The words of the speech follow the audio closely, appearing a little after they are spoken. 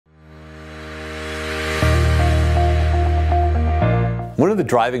One of the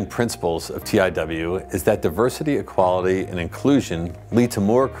driving principles of TIW is that diversity, equality, and inclusion lead to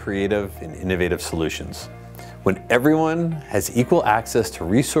more creative and innovative solutions. When everyone has equal access to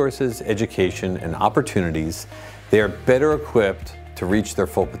resources, education, and opportunities, they are better equipped to reach their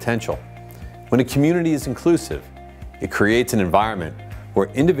full potential. When a community is inclusive, it creates an environment where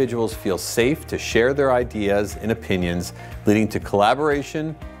individuals feel safe to share their ideas and opinions, leading to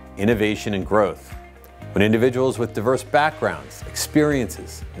collaboration, innovation, and growth. When individuals with diverse backgrounds,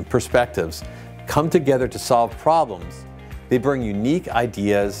 experiences, and perspectives come together to solve problems, they bring unique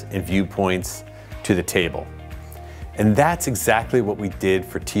ideas and viewpoints to the table. And that's exactly what we did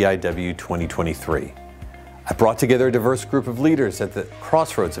for TIW 2023. I brought together a diverse group of leaders at the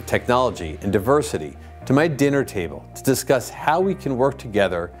crossroads of technology and diversity to my dinner table to discuss how we can work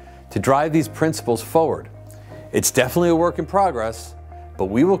together to drive these principles forward. It's definitely a work in progress, but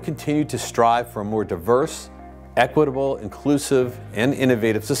we will continue to strive for a more diverse, equitable, inclusive, and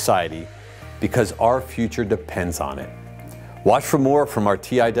innovative society because our future depends on it. Watch for more from our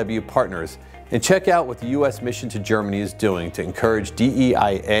TIW partners and check out what the U.S. mission to Germany is doing to encourage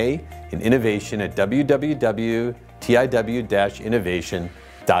DEIA and innovation at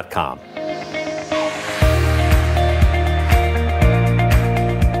www.tiw-innovation.com.